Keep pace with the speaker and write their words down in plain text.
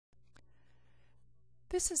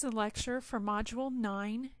This is a lecture for Module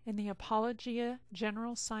 9 in the Apologia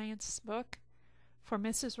General Science book for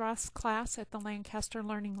Mrs. Roth's class at the Lancaster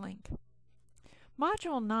Learning Link.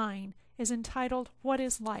 Module 9 is entitled, What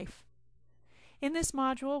is Life? In this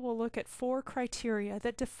module, we'll look at 4 criteria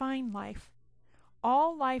that define life.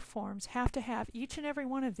 All life forms have to have each and every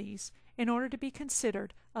one of these in order to be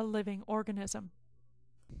considered a living organism.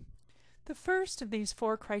 The first of these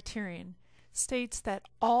 4 criterion states that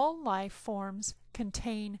all life forms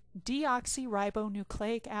contain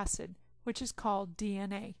deoxyribonucleic acid, which is called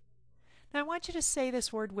DNA. Now I want you to say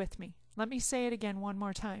this word with me. Let me say it again one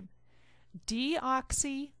more time.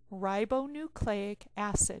 Deoxyribonucleic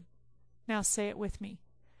acid. Now say it with me.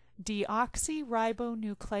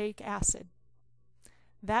 Deoxyribonucleic acid.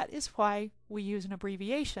 That is why we use an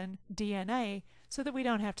abbreviation, DNA, so that we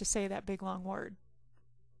don't have to say that big long word.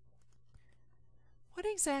 What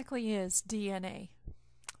exactly is DNA?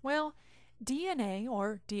 Well, DNA,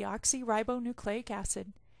 or deoxyribonucleic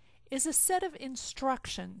acid, is a set of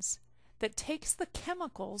instructions that takes the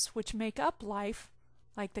chemicals which make up life,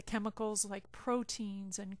 like the chemicals like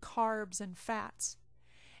proteins and carbs and fats,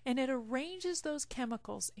 and it arranges those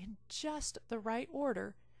chemicals in just the right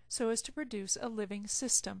order so as to produce a living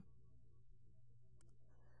system.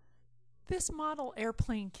 This model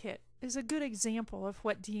airplane kit is a good example of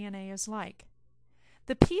what DNA is like.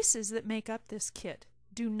 The pieces that make up this kit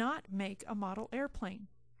do not make a model airplane.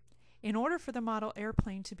 In order for the model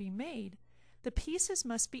airplane to be made, the pieces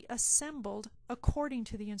must be assembled according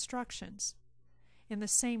to the instructions. In the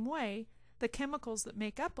same way, the chemicals that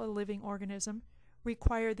make up a living organism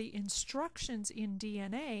require the instructions in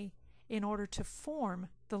DNA in order to form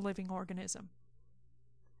the living organism.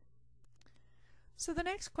 So the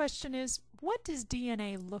next question is, what does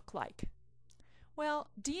DNA look like? Well,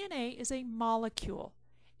 DNA is a molecule,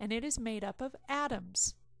 and it is made up of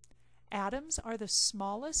atoms. Atoms are the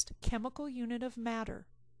smallest chemical unit of matter.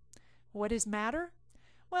 What is matter?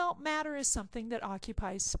 Well, matter is something that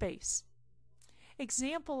occupies space.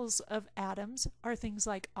 Examples of atoms are things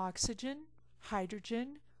like oxygen,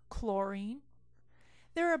 hydrogen, chlorine.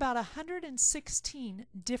 There are about 116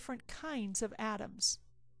 different kinds of atoms.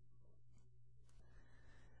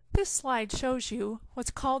 This slide shows you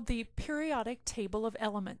what's called the periodic table of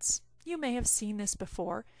elements. You may have seen this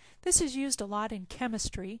before. This is used a lot in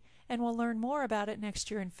chemistry, and we'll learn more about it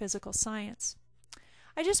next year in physical science.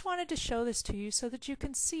 I just wanted to show this to you so that you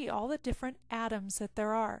can see all the different atoms that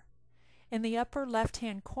there are. In the upper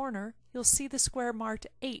left-hand corner, you'll see the square marked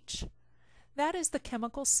H. That is the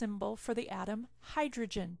chemical symbol for the atom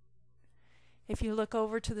hydrogen. If you look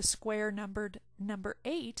over to the square numbered number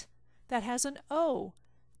 8, that has an O.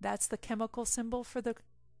 That's the chemical symbol for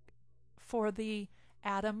the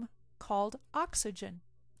atom called oxygen.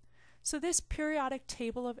 So this periodic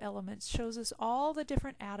table of elements shows us all the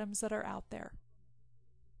different atoms that are out there.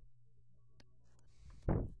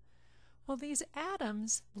 Well, these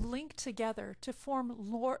atoms link together to form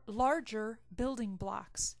larger building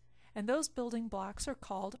blocks, and those building blocks are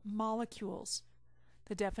called molecules.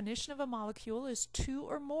 The definition of a molecule is 2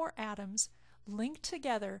 or more atoms linked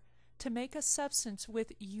together to make a substance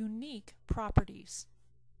with unique properties.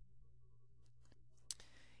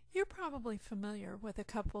 You're probably familiar with a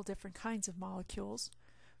couple different kinds of molecules.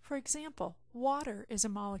 For example, water is a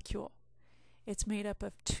molecule. It's made up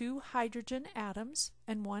of 2 hydrogen atoms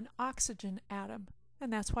and 1 oxygen atom,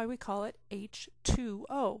 and that's why we call it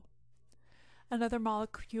H2O. Another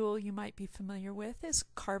molecule you might be familiar with is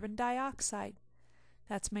carbon dioxide.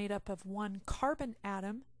 That's made up of 1 carbon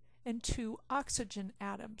atom and 2 oxygen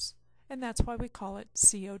atoms, and that's why we call it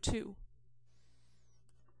CO2.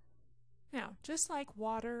 Now, just like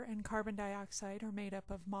water and carbon dioxide are made up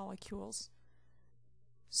of molecules,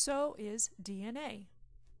 so is DNA.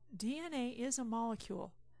 DNA is a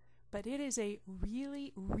molecule, but it is a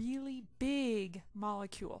really, really big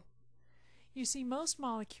molecule. You see, most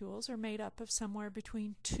molecules are made up of somewhere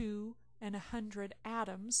between 2 and 100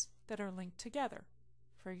 atoms that are linked together.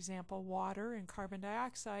 For example, water and carbon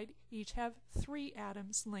dioxide each have 3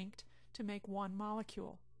 atoms linked to make 1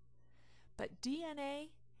 molecule. But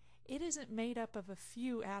DNA, it isn't made up of a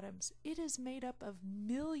few atoms. It is made up of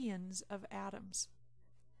millions of atoms.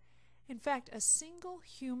 In fact, a single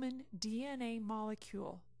human DNA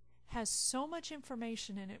molecule has so much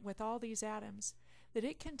information in it with all these atoms that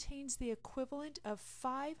it contains the equivalent of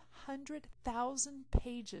 500,000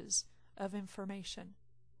 pages of information.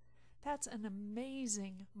 That's an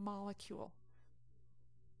amazing molecule.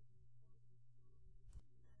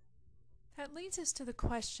 That leads us to the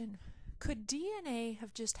question, could DNA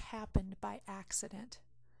have just happened by accident?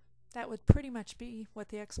 That would pretty much be what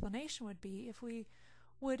the explanation would be if we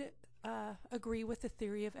would agree with the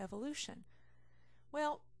theory of evolution?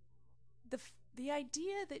 Well, the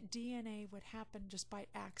idea that DNA would happen just by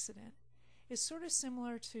accident is sort of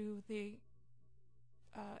similar to the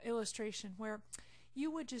illustration where you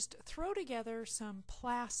would just throw together some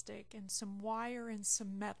plastic and some wire and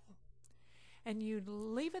some metal, and you'd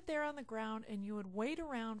leave it there on the ground and you would wait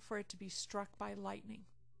around for it to be struck by lightning.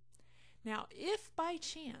 Now, if by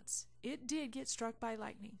chance it did get struck by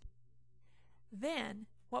lightning, then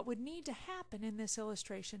what would need to happen in this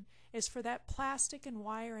illustration is for that plastic and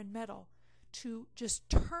wire and metal to just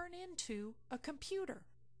turn into a computer.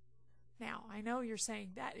 Now, I know you're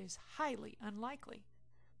saying that is highly unlikely,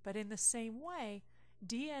 but in the same way,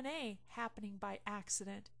 DNA happening by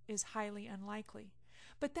accident is highly unlikely.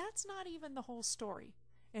 But that's not even the whole story.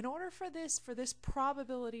 In order for this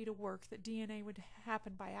probability to work, that DNA would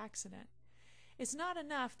happen by accident, it's not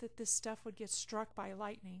enough that this stuff would get struck by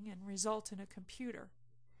lightning and result in a computer.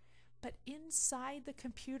 But inside the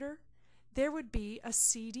computer, there would be a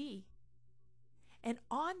CD. And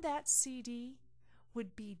on that CD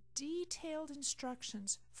would be detailed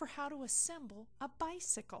instructions for how to assemble a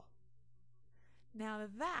bicycle. Now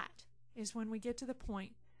that is when we get to the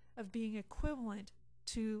point of being equivalent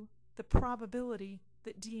to the probability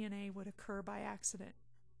that DNA would occur by accident.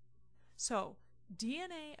 So,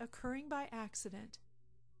 DNA occurring by accident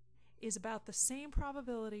is about the same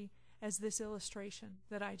probability as this illustration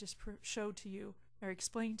that I just showed to you, or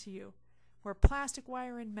explained to you, where plastic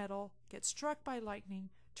wire and metal get struck by lightning,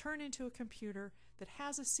 turn into a computer that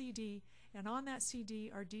has a CD, and on that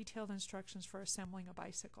CD are detailed instructions for assembling a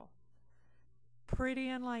bicycle. Pretty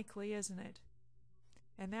unlikely, isn't it?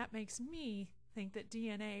 And that makes me think that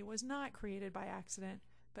DNA was not created by accident,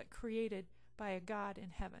 but created by a God in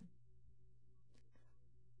heaven.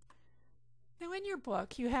 Now, in your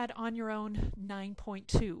book, you had On Your Own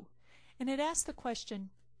 9.2, and it asked the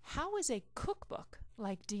question, how is a cookbook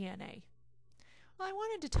like DNA? Well, I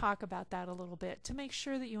wanted to talk about that a little bit to make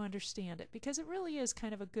sure that you understand it, because it really is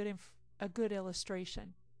kind of a good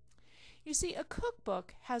illustration. You see, a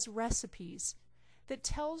cookbook has recipes that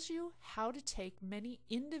tells you how to take many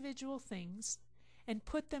individual things and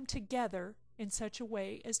put them together in such a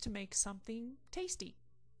way as to make something tasty.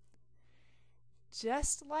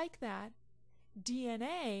 Just like that,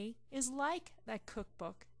 DNA is like that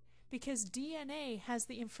cookbook, because DNA has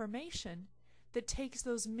the information that takes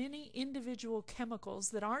those many individual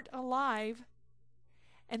chemicals that aren't alive,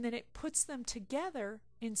 and then it puts them together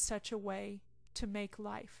in such a way to make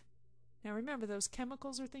life. Now remember, those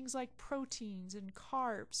chemicals are things like proteins and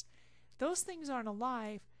carbs. Those things aren't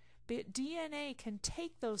alive, but DNA can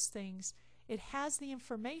take those things. It has the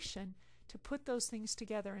information to put those things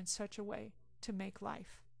together in such a way to make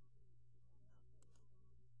life.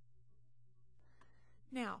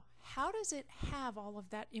 Now, how does it have all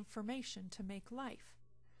of that information to make life?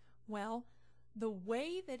 Well, the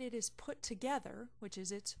way that it is put together, which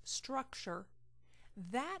is its structure,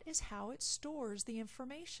 that is how it stores the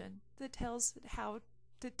information that tells how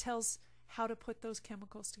to put those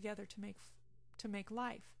chemicals together to make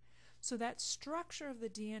life. So that structure of the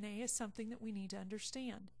DNA is something that we need to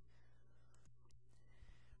understand.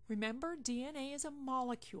 Remember, DNA is a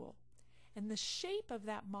molecule, and the shape of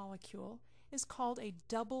that molecule is called a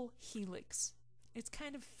double helix. It's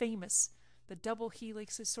kind of famous. The double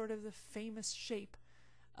helix is sort of the famous shape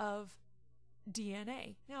of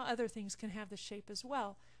DNA. Now, other things can have the shape as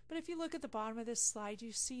well, but if you look at the bottom of this slide,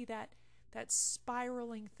 you see that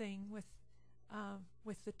spiraling thing with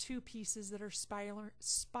the two pieces that are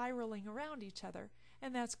spiraling around each other,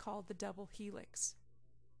 and that's called the double helix.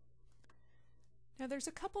 Now, there's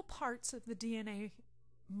a couple parts of the DNA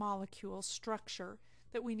molecule structure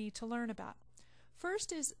that we need to learn about.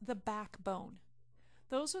 First is the backbone.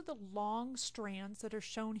 Those are the long strands that are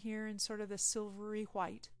shown here in sort of the silvery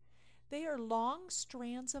white. They are long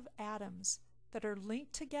strands of atoms that are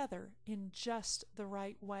linked together in just the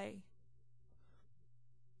right way.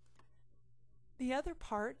 The other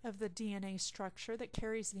part of the DNA structure that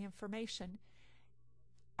carries the information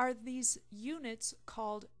are these units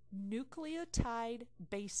called nucleotide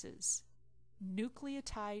bases.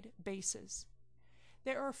 Nucleotide bases.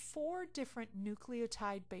 There are 4 different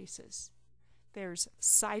nucleotide bases. There's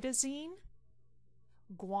cytosine,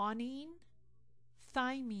 guanine,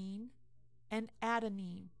 thymine, and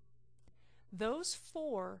adenine. Those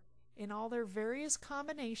 4, in all their various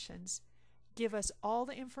combinations, give us all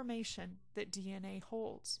the information that DNA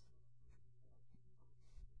holds.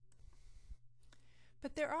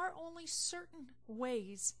 But there are only certain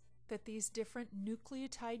ways that these different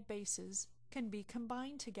nucleotide bases can be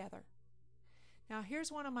combined together. Now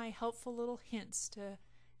here's one of my helpful little hints to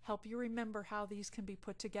help you remember how these can be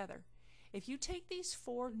put together. If you take these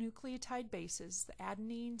 4 nucleotide bases, the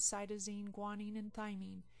adenine, cytosine, guanine, and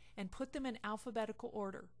thymine, and put them in alphabetical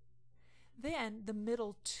order, then the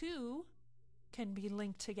middle 2 can be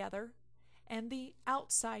linked together, and the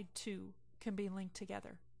outside 2 can be linked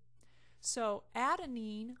together. So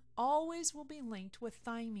adenine always will be linked with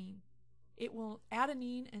thymine.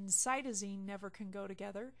 Adenine and cytosine never can go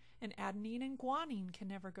together, and adenine and guanine can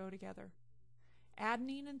never go together.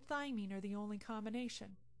 Adenine and thymine are the only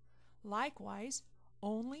combination. Likewise,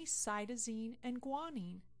 only cytosine and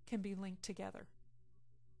guanine can be linked together.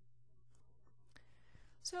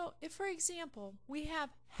 So if, for example, we have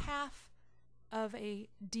half of a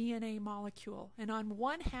DNA molecule, and on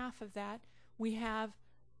one half of that we have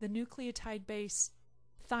the nucleotide base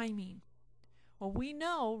thymine. Well, we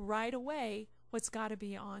know right away what's got to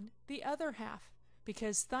be on the other half,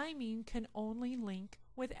 because thymine can only link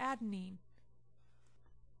with adenine.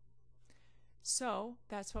 So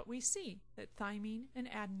that's what we see, that thymine and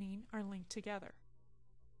adenine are linked together.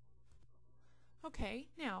 Okay,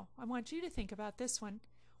 now I want you to think about this one.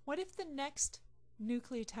 What if the next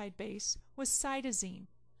nucleotide base was cytosine?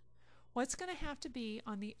 What's going to have to be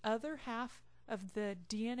on the other half of the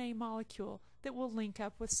DNA molecule that will link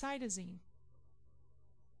up with cytosine?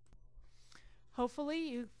 Hopefully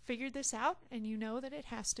you figured this out and you know that it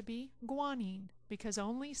has to be guanine, because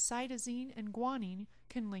only cytosine and guanine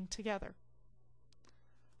can link together.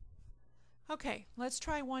 Okay, let's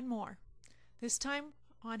try one more. This time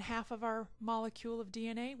on half of our molecule of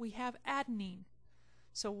DNA we have adenine.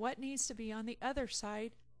 So what needs to be on the other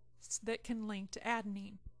side that can link to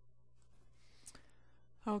adenine?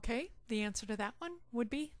 Okay, the answer to that one would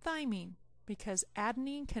be thymine, because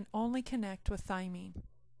adenine can only connect with thymine.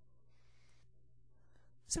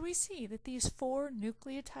 So we see that these 4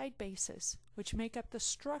 nucleotide bases, which make up the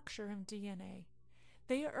structure of DNA,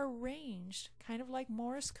 they are arranged kind of like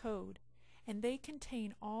Morse code, and they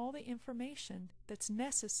contain all the information that's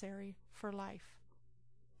necessary for life.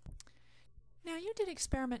 Now, you did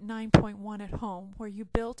experiment 9.1 at home, where you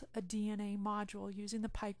built a DNA module using the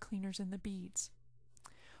pipe cleaners and the beads.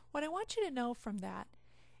 What I want you to know from that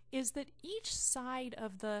is that each side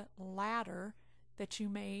of the ladder that you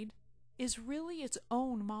made is really its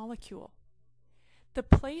own molecule. The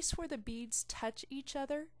place where the beads touch each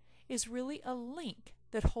other is really a link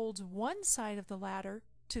that holds one side of the ladder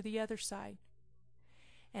to the other side.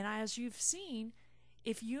 And as you've seen,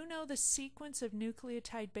 if you know the sequence of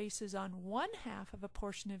nucleotide bases on one half of a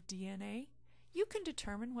portion of DNA, you can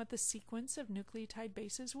determine what the sequence of nucleotide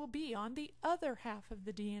bases will be on the other half of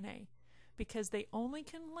the DNA, because they only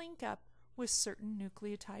can link up with certain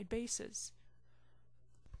nucleotide bases.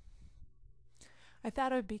 I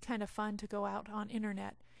thought it would be kind of fun to go out on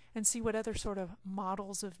internet and see what other sort of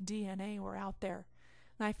models of DNA were out there.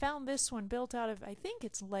 And I found this one built out of, I think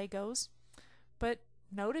it's Legos, but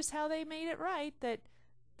notice how they made it right, that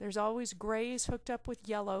there's always grays hooked up with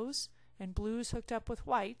yellows and blues hooked up with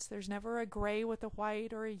whites. There's never a gray with a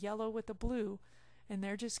white or a yellow with a blue, and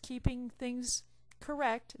they're just keeping things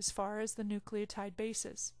correct as far as the nucleotide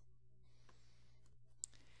bases.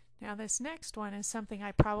 Now this next one is something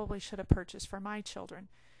I probably should have purchased for my children.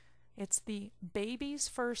 It's the Baby's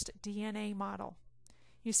First DNA model.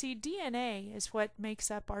 You see, DNA is what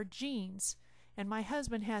makes up our genes, and my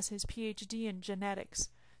husband has his PhD in genetics,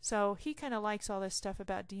 so he kind of likes all this stuff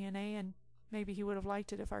about DNA, and maybe he would have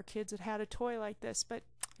liked it if our kids had had a toy like this, but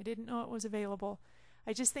I didn't know it was available.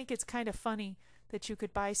 I just think it's kind of funny that you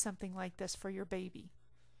could buy something like this for your baby.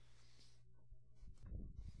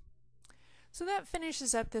 So that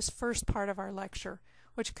finishes up this first part of our lecture,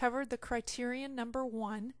 which covered the criterion number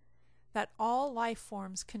 1, that all life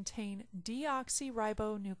forms contain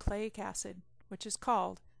deoxyribonucleic acid, which is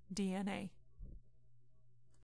called DNA.